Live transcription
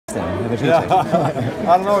Yeah.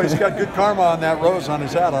 I don't know. He's got good karma on that rose on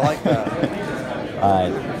his hat. I like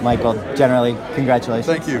that. Michael, generally, congratulations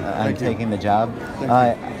Thank you. on taking the job.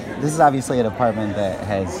 This is obviously a department that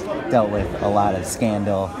has dealt with a lot of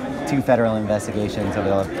scandal, 2 federal investigations over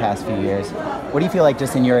the past few years. What do you feel like,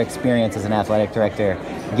 just in your experience as an athletic director,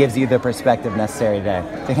 gives you the perspective necessary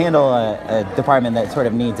to handle a department that sort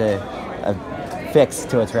of needs a fix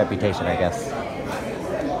to its reputation, I guess?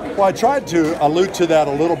 Well, I tried to allude to that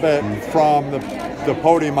a little bit from the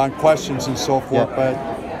podium on questions and so forth, but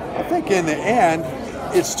I think in the end,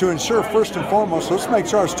 it's to ensure, first and foremost, let's make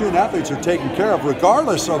sure our student athletes are taken care of,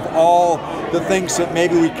 regardless of all the things that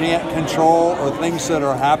maybe we can't control or things that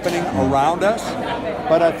are happening around us.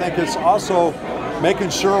 But I think it's also making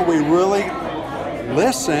sure we really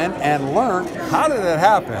listen and learn, how did it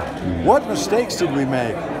happen? What mistakes did we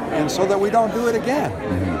make? And so that we don't do it again.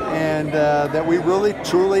 And that we really,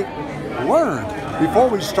 truly learn. Before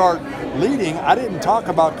we start leading, I didn't talk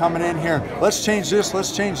about coming in here, let's change this,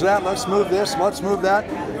 let's change that, let's move this, let's move that.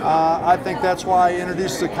 I think that's why I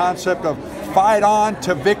introduced the concept of fight on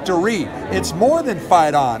to victory. It's more than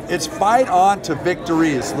fight on, it's fight on to victory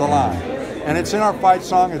is the line. And it's in our fight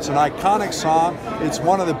song. It's an iconic song. It's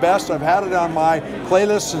one of the best. I've had it on my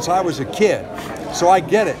playlist since I was a kid. So I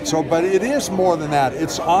get it. But it is more than that.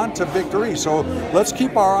 It's on to victory. So let's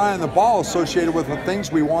keep our eye on the ball associated with the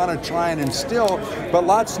things we want to try and instill, but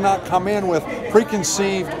let's not come in with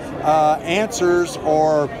preconceived answers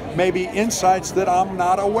or maybe insights that I'm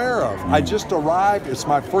not aware of. I just arrived. It's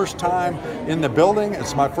my first time in the building.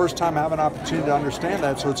 It's my first time having an opportunity to understand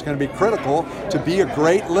that. So it's going to be critical to be a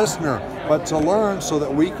great listener, but to learn so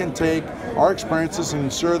that we can take our experiences and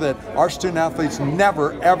ensure that our student athletes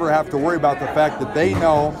never, ever have to worry about the fact that they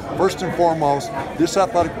know, first and foremost, this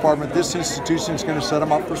athletic department, this institution is going to set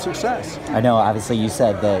them up for success. I know, obviously, you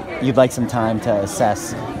said that you'd like some time to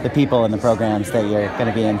assess the people and the programs that you're going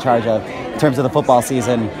to be in charge of. In terms of the football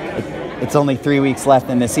season, it's only 3 weeks left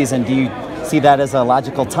in the season. Do you see that as a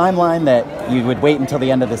logical timeline, that you would wait until the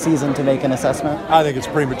end of the season to make an assessment? I think it's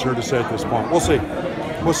premature to say at this point. We'll see.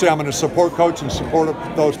 We'll see. I'm going to support coach and support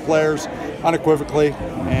those players unequivocally,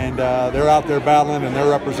 and they're out there battling and they're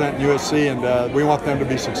representing USC, and we want them to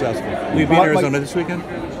be successful. Will you be in Arizona this weekend?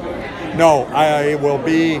 No, I will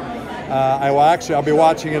be. I'll be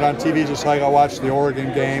watching it on TV just like I watched the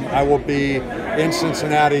Oregon game. I will be in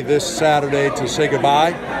Cincinnati this Saturday to say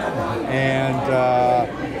goodbye, and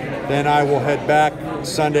then I will head back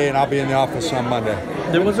Sunday, and I'll be in the office on Monday.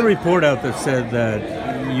 There was a report out that said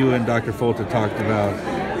that you and Dr. Folta talked about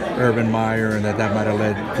Urban Meyer and that might have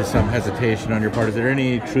led to some hesitation on your part. Is there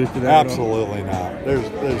any truth to that? Absolutely not.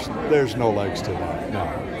 There's no legs to that. No.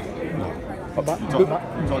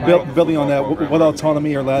 Building on that, what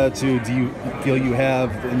autonomy or latitude do you feel you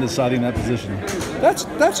have in deciding that position?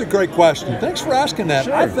 That's a great question. Thanks for asking that.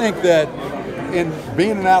 Sure. I think that in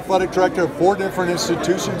being an athletic director of 4 different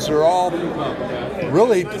institutions, they're all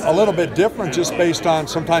really a little bit different just based on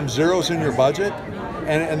sometimes zeros in your budget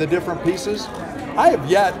and the different pieces. I have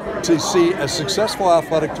yet to see a successful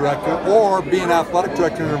athletic director or be an athletic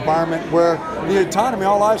director in an environment where the autonomy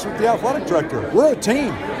all lies with the athletic director. We're a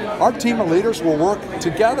team. Our team of leaders will work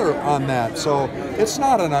together on that. So it's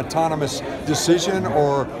not an autonomous decision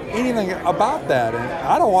or anything about that. And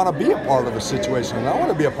I don't want to be a part of a situation. I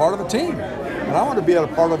want to be a part of a team. And I want to be a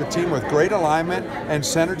part of a team with great alignment and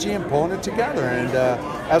synergy and pulling it together. And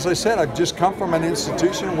as I said, I've just come from an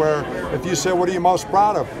institution where if you say, what are you most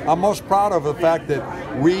proud of? I'm most proud of the fact that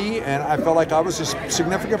we, and I felt like I was a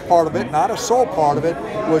significant part of it, not a sole part of it,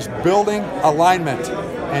 was building alignment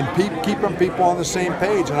and keeping people on the same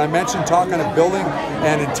page. And I mentioned talking of building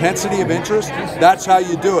an intensity of interest. That's how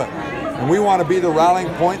you do it. And we want to be the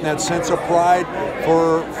rallying point and that sense of pride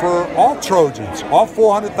for all Trojans, all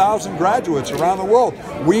 400,000 graduates around the world.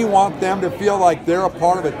 We want them to feel like they're a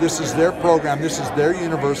part of it. This is their program. This is their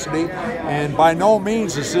university. And by no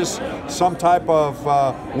means is this some type of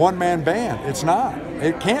one-man band. It's not.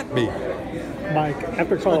 It can't be. Mike,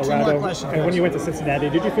 after Colorado, and when you went to Cincinnati,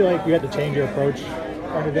 did you feel like you had to change your approach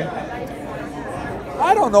or anything?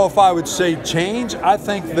 I don't know if I would say change. I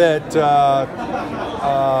think that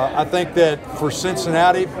for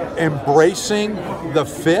Cincinnati, embracing the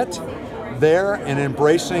fit there and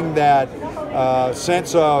embracing that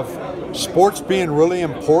sense of sports being really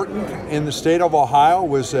important in the state of Ohio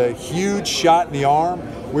was a huge shot in the arm.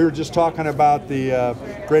 We were just talking about the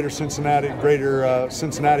Greater Cincinnati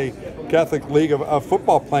Catholic League of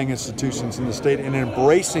football playing institutions in the state, and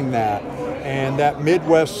embracing that and that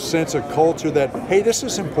Midwest sense of culture that, hey, this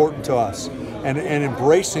is important to us, and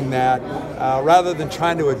embracing that rather than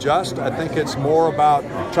trying to adjust. I think it's more about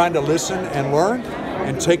trying to listen and learn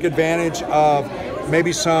and take advantage of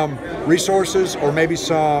maybe some resources or maybe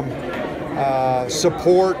some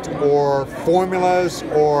support or formulas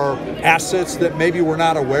or assets that maybe we're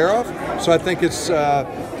not aware of. So I think it's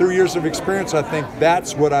through years of experience, I think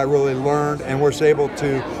that's what I really learned and was able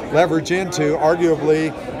to leverage into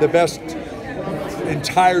arguably the best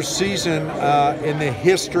entire season in the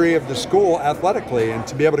history of the school athletically, and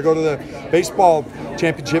to be able to go to the baseball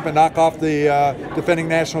championship and knock off the defending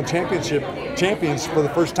national champions for the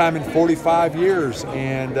first time in 45 years,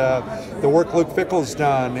 and the work Luke Fickle's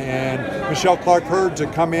done, and Michelle Clark-Hurd to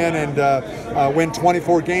come in and win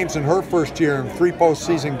 24 games in her first year and 3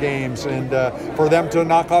 postseason games, and for them to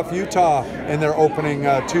knock off Utah in their opening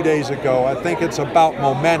 2 days ago. I think it's about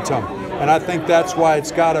momentum. And I think that's why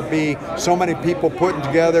it's got to be so many people putting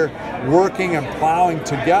together, working and plowing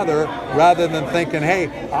together, rather than thinking, hey,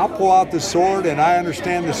 I'll pull out the sword and I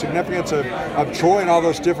understand the significance of Troy and all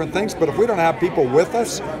those different things, but if we don't have people with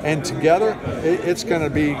us and together, it's going to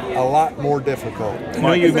be a lot more difficult. I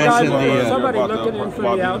know you mentioned somebody looking in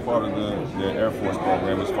for the out. Part of the Air Force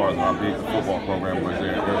program, as far as how big the football program was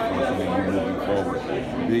there at Air Force, and then you moving forward.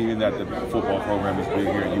 Being that the football program is big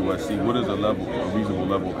here at USC, what is a reasonable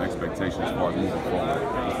level of expectation as far as moving forward,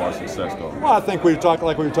 as far as success goes? Well, I think we were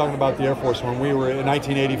talking about the Air Force when we were in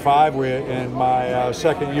 1985. In my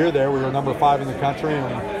second year there, we were number 5 in the country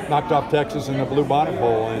and knocked off Texas in the Blue Bonnet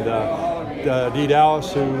Bowl. And Dee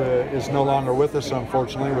Dallas, who is no longer with us,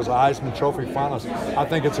 unfortunately, was a Heisman Trophy finalist. I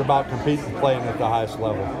think it's about competing and playing at the highest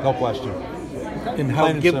level, no question. And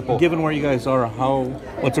how, given where you guys are,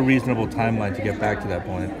 what's a reasonable timeline to get back to that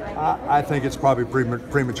point? I think it's probably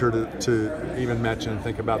premature to even mention and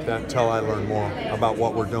think about that until I learn more about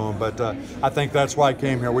what we're doing. But I think that's why I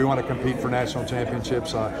came here. We want to compete for national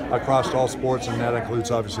championships across all sports, and that includes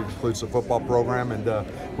the football program, and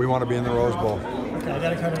we want to be in the Rose Bowl. Okay, I got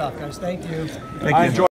to cut it off, guys. Thank you. Thank you.